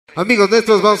Amigos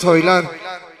nuestros, vamos a bailar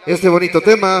este bonito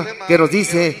tema que nos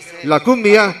dice la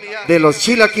cumbia de los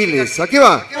chilaquiles. Aquí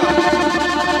va.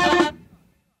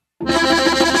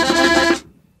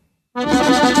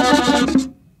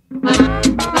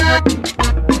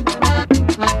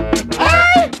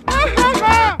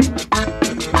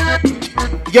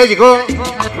 Ya llegó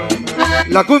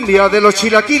la cumbia de los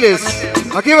chilaquiles.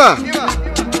 Aquí va.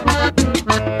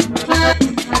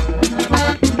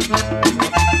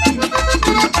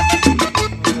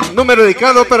 Número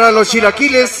dedicado para los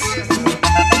chilaquiles,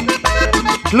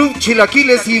 Club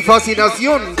Chilaquiles y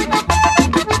Fascinación.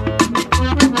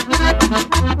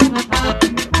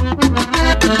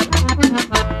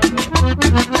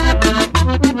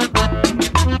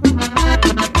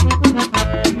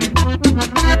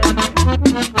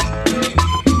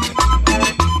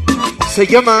 Se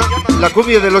llama la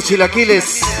cumbia de los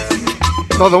chilaquiles.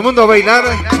 Todo mundo a bailar.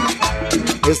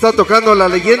 Está tocando la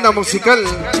leyenda musical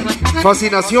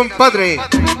Fascinación, Padre.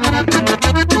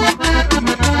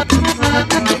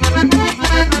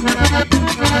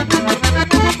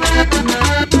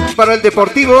 Para el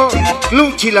Deportivo,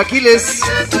 Club Chilaquiles,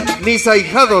 mis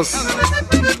ahijados.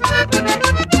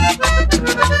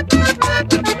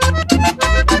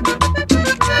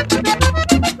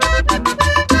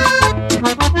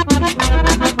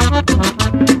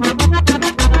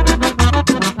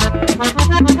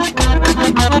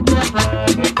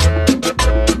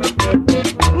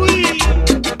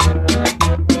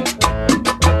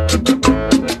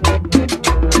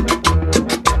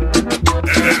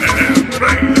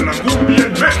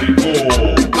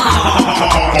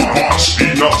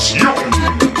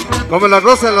 Como la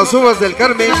rosa en las uvas del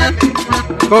Carmen,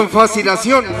 con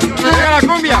Fascinación. ¡Llega la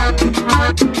cumbia!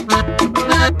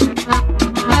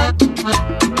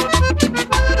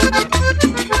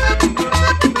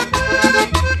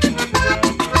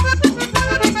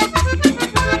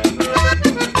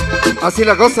 Así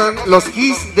la gozan los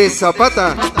Kiss de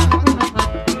Zapata.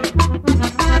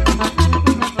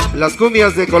 Las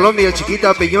cumbias de Colombia,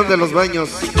 chiquita Peñon de los Baños.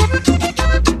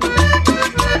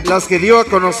 Las que dio a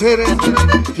conocer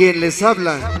quien les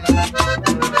habla.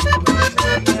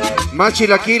 Más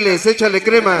chilaquiles, échale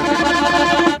crema.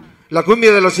 La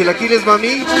cumbia de los chilaquiles,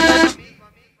 mami.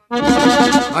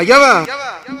 Allá va.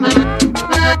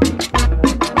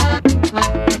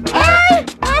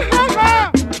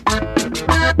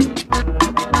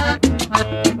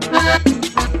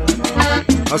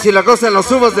 Así la cosa en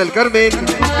las uvas del Carmen.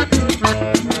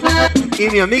 Y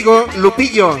mi amigo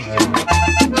Lupillo.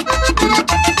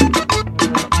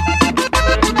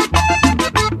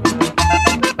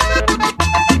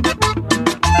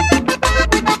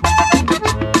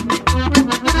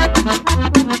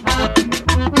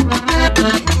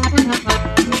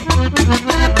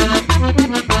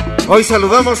 Hoy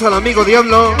saludamos al amigo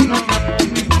Diablo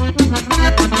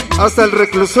hasta el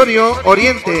reclusorio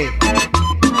Oriente.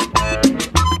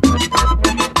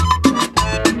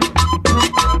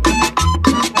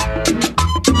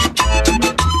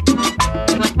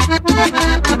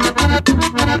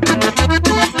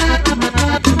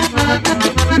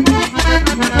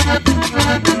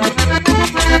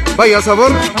 Vaya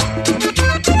sabor.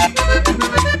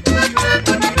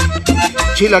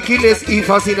 Chilaquiles y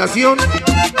Fascinación.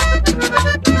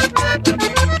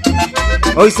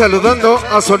 Hoy saludando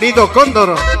a Sonido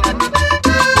Cóndor.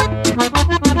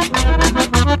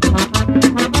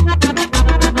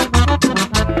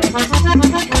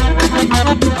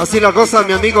 Así la goza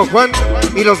mi amigo Juan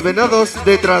y los venados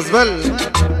de Trasval.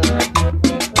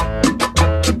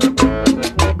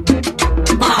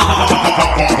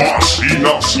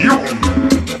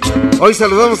 Hoy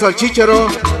saludamos al Chícharo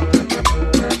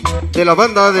de la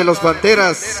banda de los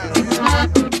Panteras.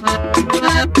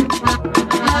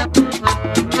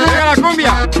 ¡Llega la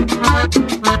cumbia!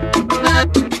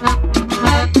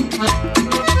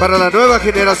 Para la nueva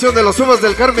generación de los Uvas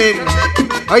del Carmen.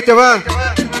 Ahí te va.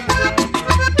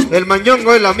 El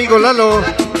Mañongo, el amigo Lalo,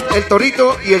 el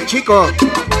Torito y el Chico.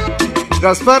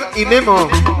 Gaspar y Memo.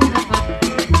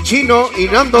 Chino y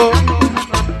Nando.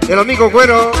 El amigo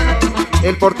Güero.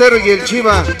 El Portero y el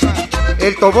Chiva.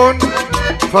 El Tobón.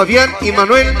 Fabián y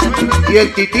Manuel. Y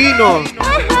el Titino.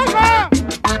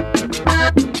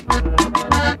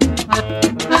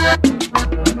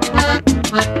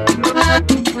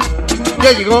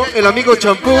 Ya llegó el amigo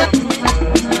Champú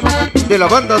de la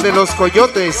banda de los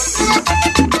Coyotes.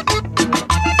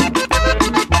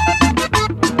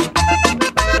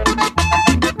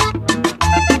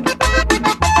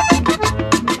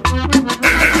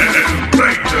 El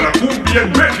rey de la cumbia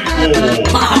en México.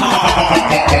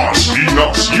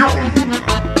 Fascinación.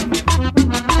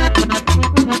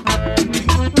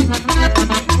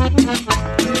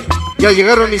 Ya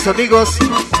llegaron mis amigos,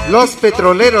 los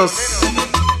petroleros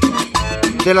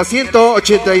de la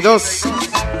 182.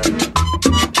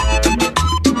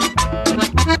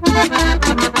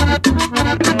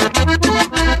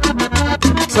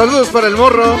 Saludos para el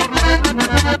Morro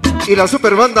y la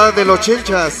super banda de los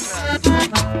Chenchas.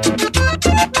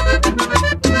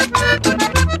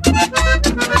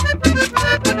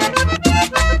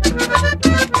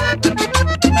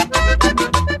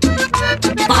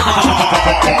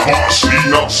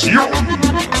 Fascinación.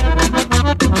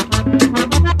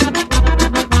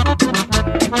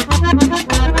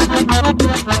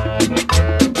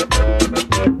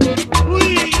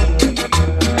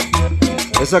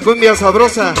 Esa cumbia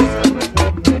sabrosa.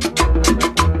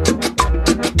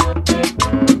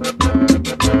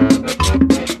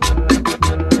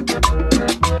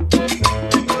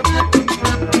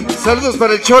 Saludos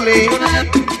para el Chole,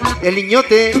 el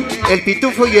Niñote, el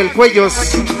Pitufo y el Cuellos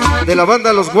de la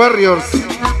banda Los Warriors.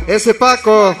 Ese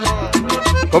Paco,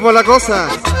 ¿cómo la goza?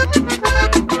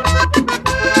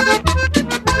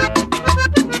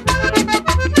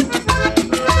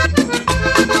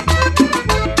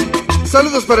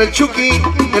 Saludos para el Chucky,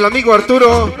 el amigo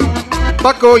Arturo,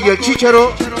 Paco y el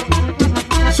Chícharo.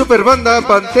 Super banda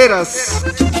Panteras.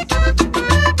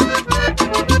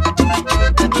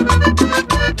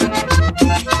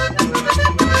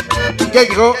 Ya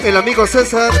llegó el amigo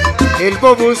César, el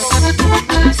Bobus,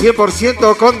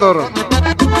 100% Cóndor,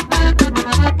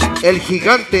 el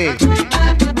gigante,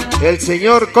 el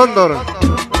señor Cóndor.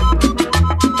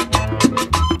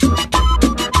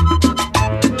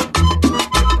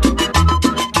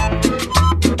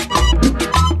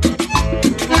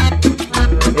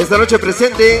 Esta noche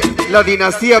presente la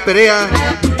dinastía Perea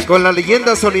con la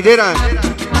leyenda sonidera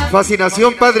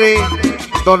Fascinación Padre,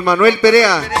 Don Manuel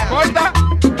Perea. ¡Corta!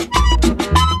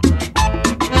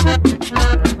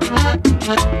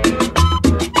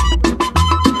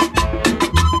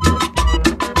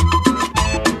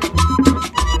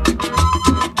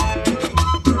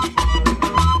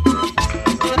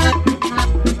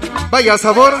 Vaya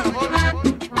sabor.